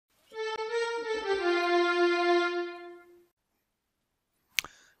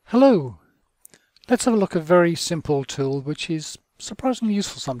Hello! Let's have a look at a very simple tool which is surprisingly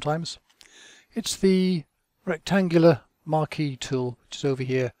useful sometimes. It's the rectangular marquee tool, which is over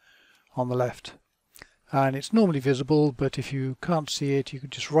here on the left. And it's normally visible, but if you can't see it, you can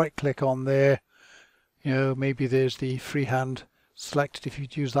just right click on there. Maybe there's the freehand selected if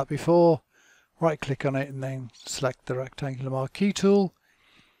you'd used that before. Right click on it and then select the rectangular marquee tool.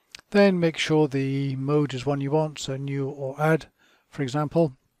 Then make sure the mode is one you want, so new or add, for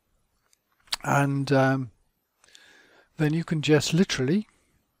example. And then you can just literally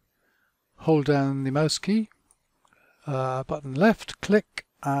hold down the mouse key, button left, click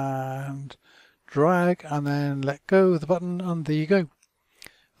and drag, and then let go of the button, and there you go. And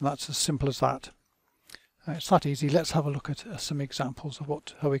that's as simple as that. It's that easy. Let's have a look at some examples of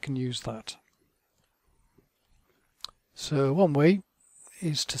how we can use that. So one way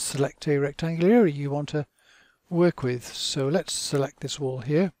is to select a rectangular area you want to work with. So let's select this wall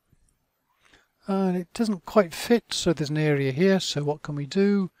here. And it doesn't quite fit, so there's an area here. So what can we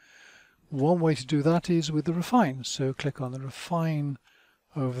do? One way to do that is with the refine. So click on the refine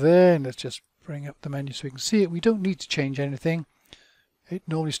over there, and let's just bring up the menu so we can see it. We don't need to change anything. It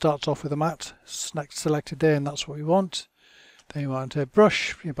normally starts off with a matte selected there, and that's what we want. Then we want a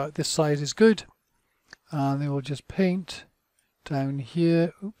brush about this size is good, and then we'll just paint down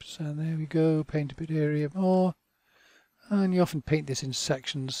here. Oops, and there we go. Paint a bit area more, and you often paint this in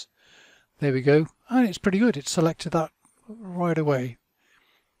sections. There we go, and it's pretty good. It's selected that right away.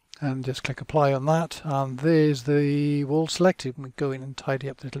 And just click apply on that, and there's the wall selected. We go in and tidy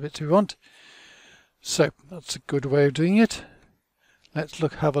up the little bits we want. So that's a good way of doing it. Let's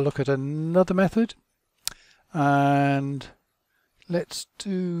have a look at another method, and let's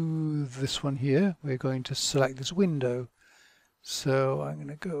do this one here. We're going to select this window. So I'm going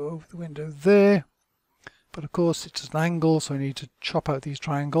to go over the window there, but of course it's an angle, so I need to chop out these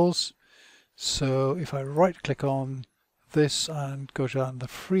triangles. So if I right click on this and go down the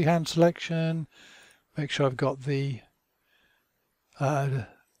freehand selection, make sure I've got the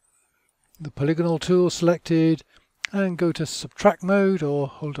polygonal tool selected, and go to subtract mode, or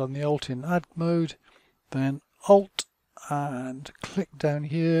hold on the Alt in add mode, then Alt and click down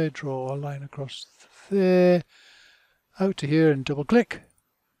here, draw a line across there, out to here, and double click.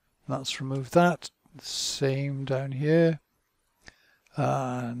 That's removed that. Same down here,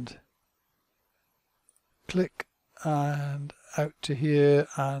 and click and out to here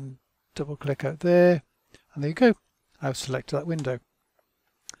and double click out there, and there you go. I've selected that window.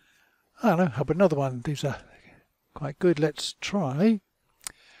 I don't know, how about another one? These are quite good. Let's try.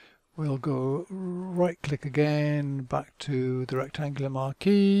 We'll go right click again, back to the rectangular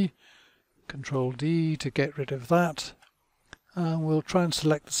marquee, Control D to get rid of that, and we'll try and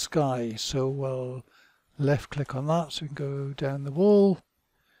select the sky. So we'll left click on that so we can go down the wall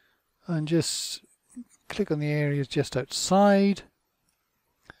and just click on the areas just outside,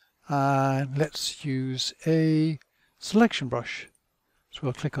 and let's use a selection brush. So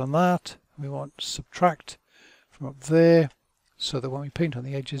we'll click on that. We want subtract from up there, so that when we paint on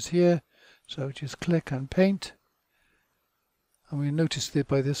the edges here, so just click and paint. And we notice that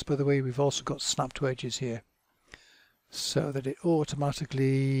by the way, we've also got snap to edges here, so that it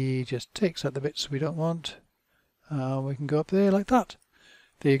automatically just takes out the bits we don't want. We can go up there like that.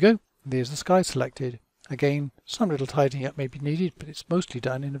 There you go. There's the sky selected. Again, some little tidying up may be needed, but it's mostly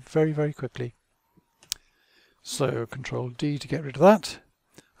done in very, very quickly. So Control D to get rid of that.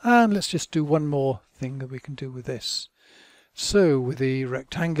 And let's just do one more thing that we can do with this. So with the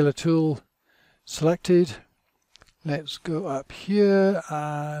rectangular tool selected, let's go up here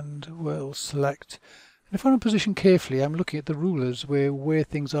and we'll select. And if I'm position carefully, I'm looking at the rulers where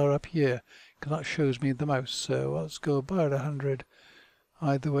things are up here, because that shows me the mouse. So let's go about 100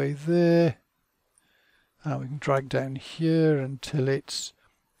 either way there. And we can drag down here until it's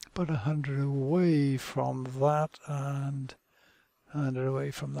about 100 away from that and 100 away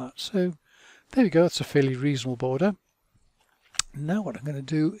from that. So there we go, that's a fairly reasonable border. Now what I'm going to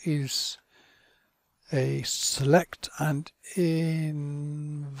do is a select and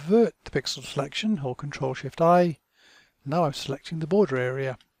invert the pixel selection, hold Control Shift I. Now I'm selecting the border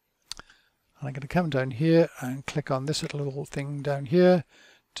area. And I'm going to come down here and click on this little thing down here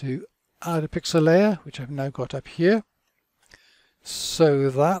to add a pixel layer, which I've now got up here, so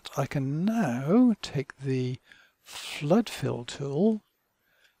that I can now take the flood fill tool,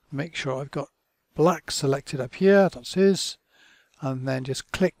 make sure I've got black selected up here, that's his, and then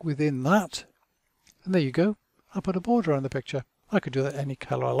just click within that, and there you go. I put a border on the picture. I could do that any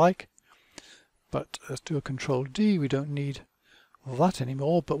color I like, but let's do a Control D. We don't need that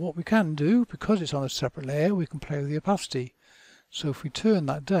anymore, but what we can do, because it's on a separate layer, we can play with the opacity. So if we turn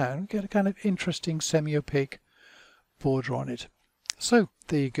that down, we get a kind of interesting semi-opaque border on it. So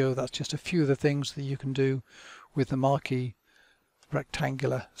there you go, that's just a few of the things that you can do with the Marquee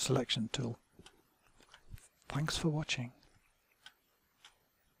rectangular selection tool. Thanks for watching.